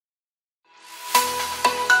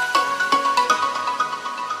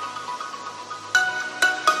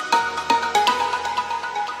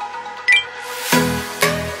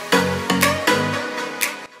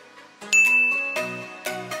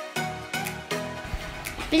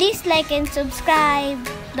Please like and subscribe.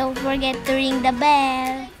 Don't forget to ring the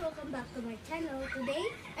bell. Welcome back to my channel. Today,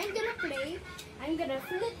 I'm gonna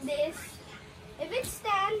flip this. If it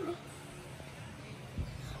stand,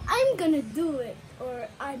 I'm gonna do it. Or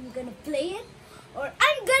I'm gonna play it. Or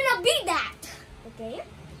I'm gonna be that. Okay?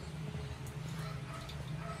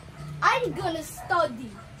 I'm gonna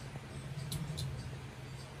study.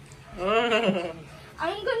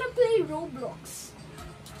 I'm gonna play Roblox.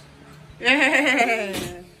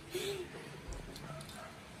 Yeah.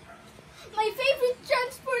 My favorite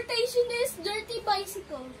transportation is dirty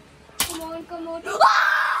bicycle. Come on, come on.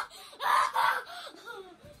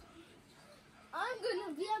 I'm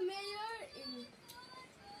gonna be a mayor in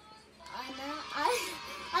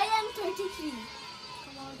I am 33.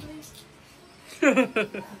 Come on, please.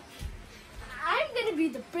 I'm gonna be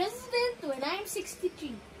the president when I'm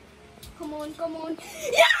 63. Come on, come on.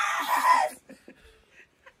 Yes!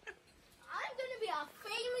 I'm gonna be a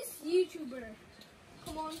famous YouTuber.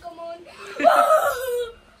 Come on, come on.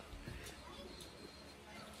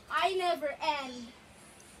 I never end.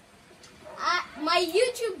 My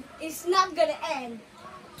YouTube is not gonna end.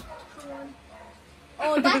 Come on.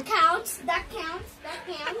 Oh, that counts. That counts. That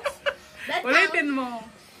counts. That counts. Ulitin mo.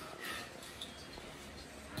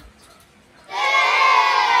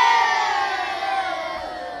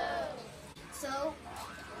 So,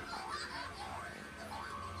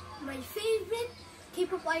 my favorite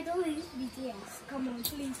K-pop idol is BTS. Come on,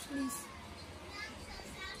 please, please.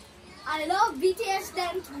 I love BTS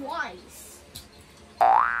dance twice.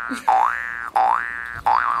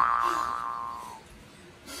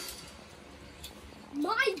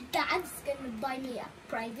 My dad's gonna buy me a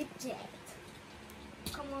private jet.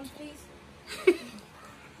 Come on, please.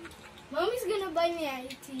 Mommy's gonna buy me a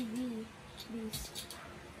TV, please.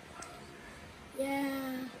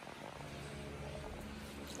 Yeah.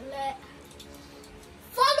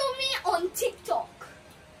 Follow me on TikTok.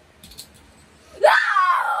 No!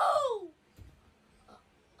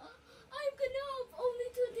 I'm gonna have only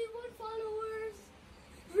 21 followers.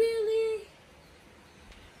 Really?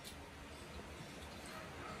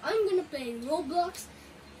 I'm gonna play Roblox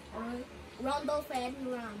on Randolph and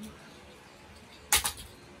Ram.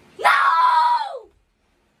 No!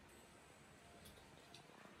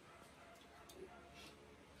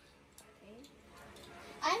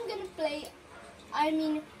 I'm gonna play,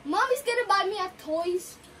 Mommy's gonna buy me a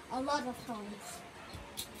toys, a lot of toys.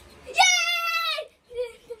 Yay!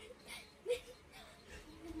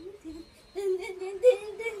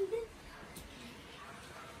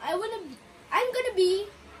 I'm gonna be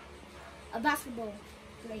a basketball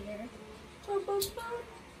player.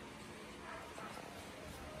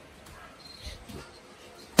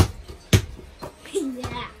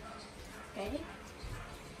 Yeah. Okay.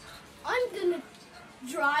 I'm gonna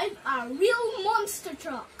drive a real monster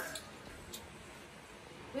truck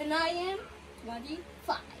when I am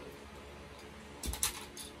 25.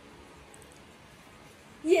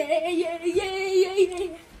 Yeah, yeah, yeah, yeah,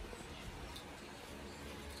 yeah.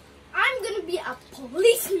 I'm gonna be a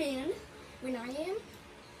policeman when I am,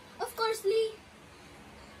 of course,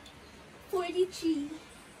 43.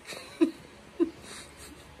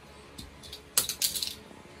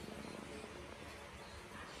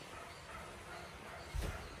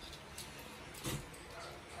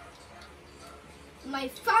 My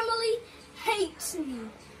family hates me.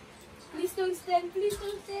 Please don't stand, please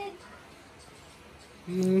don't stand.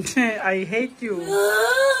 I hate you.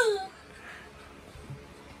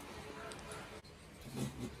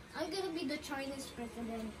 I'm gonna be the Chinese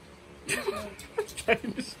president.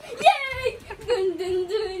 Chinese. Yay! Dun, dun,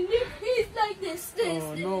 dun. It's like this.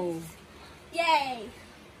 Oh no. Yay!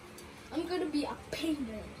 I'm gonna be a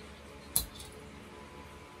painter.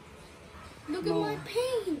 Look at my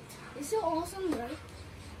paint. It's so awesome, right?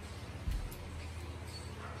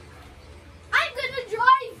 I'm gonna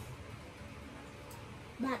drive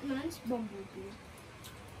Batman's Bumblebee.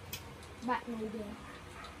 Batmobile.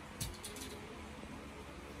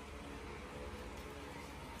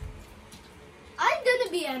 I'm gonna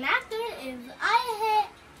be an actor if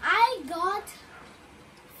I got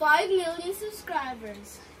 5 million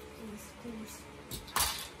subscribers. Please, please.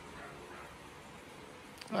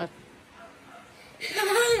 What?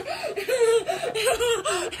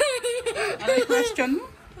 Ano question mo?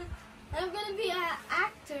 I'm gonna be an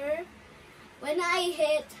actor when I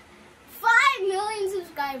hit 5 million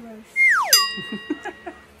subscribers.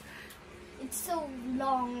 It's so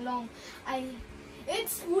long.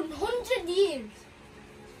 It's 100 years.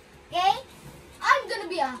 Okay? I'm gonna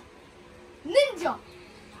be a ninja.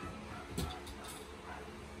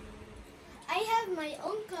 I have my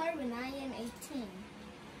own car when I am 18.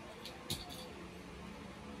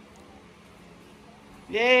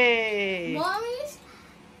 Yay! Mommy's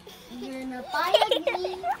gonna payag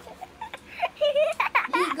me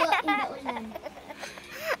ligo in the ulan.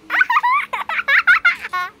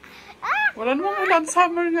 Wala namang ulan.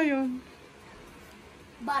 Summer ngayon.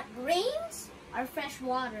 But rains are fresh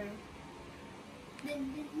water.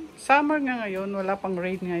 Summer nga ngayon. Wala pang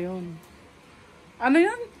rain ngayon. Ano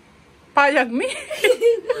yan? Payag me?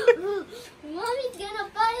 Mommy's gonna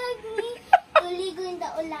payag me to ligo in the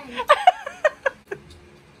ulan.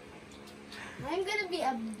 I'm gonna be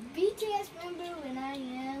a BTS member when I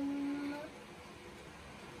am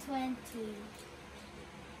 20.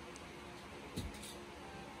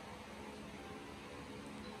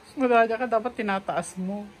 Medalya ka dapat tinataas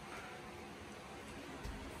mo.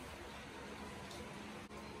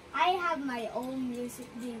 I have my own music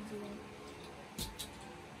video.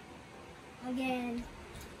 Again,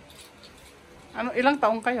 Ano, ilang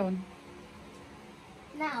taong ka yun?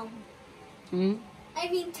 now, Hmm? I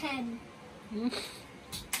mean 10. Hmm?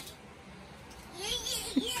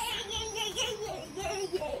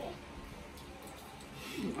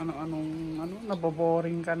 Ano,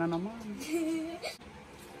 naboboring ka na naman.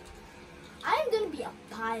 I'm gonna be a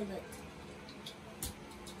pilot.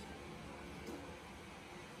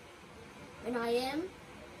 When I am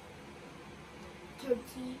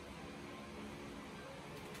 30.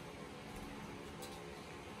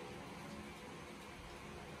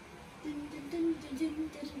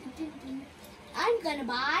 I'm gonna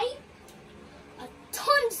buy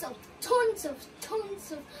tons of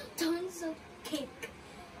cake.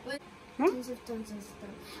 Tons of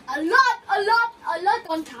stuff. A lot,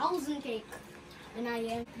 1,000 cake. And I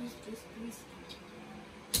am, please.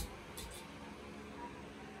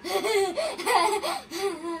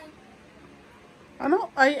 Ano?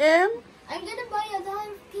 I am? I'm gonna buy a lot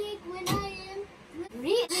of cake when I am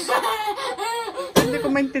rich. Hindi ko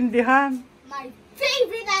maintindihan. My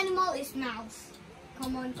favorite animal is mouse.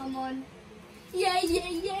 Come on. Yeah.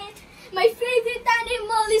 My favorite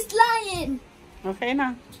animal is lion. Okay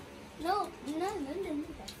na. No.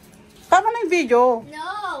 Tama na yung video.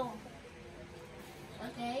 No.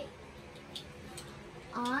 Okay.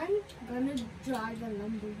 I'm gonna drive a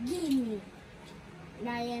Lamborghini. And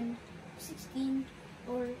I am 16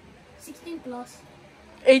 or 16 plus.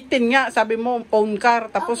 18 nga, sabi mo, own car.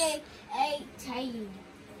 Tapos, Okay, 18.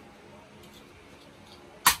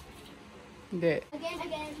 hindi.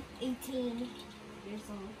 Again, 18 years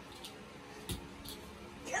old.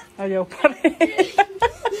 Ayaw pa rin.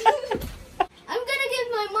 I'm gonna give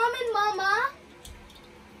my mom and mama,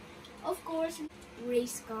 of course,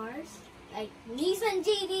 race cars. Like Nissan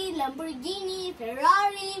GT, Lamborghini,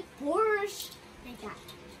 Ferrari, Porsche, like that.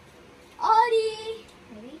 Audi.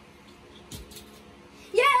 Ready?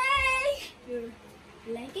 Yay! You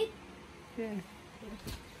like it? Yeah.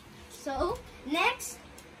 So, next,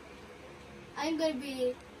 I'm gonna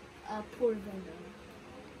be a poor vendor.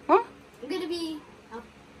 Huh? I'm gonna be a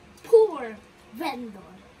poor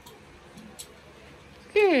vendor.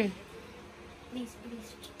 Okay. Please.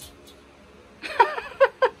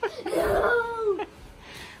 No!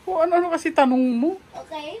 O ano kasi tanong mo?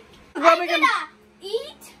 Okay. Grabe I'm ka gonna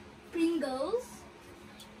eat Pringles.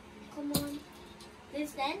 Come on.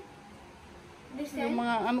 This then. Yung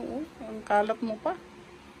mga ano, ang kalat mo pa.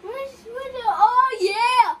 Oh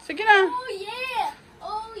yeah! Sige na. Oh yeah!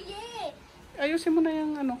 Ayusin mo na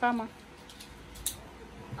yung ano, kama.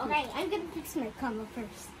 Okay, I'm gonna fix my camera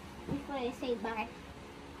first before I say bye.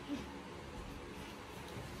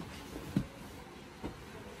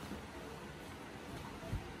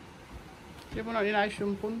 Hindi mo na inayos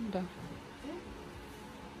yung punta.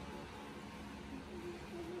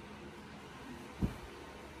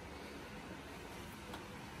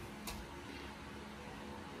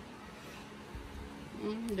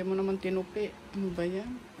 Hindi mo naman tinupi. Ano ba yan?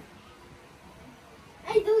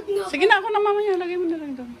 I don't know. Sige na, ako na mamaya. Lagay mo na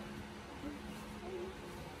lang doon.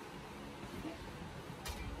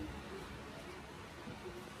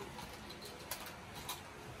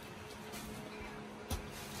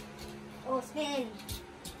 Oh, spin.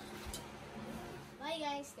 Bye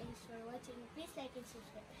guys. Thanks for watching. Please like and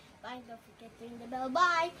subscribe. Bye. Don't forget to ring the bell.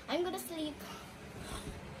 Bye. I'm gonna sleep.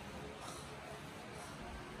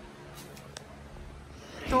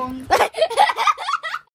 Don't.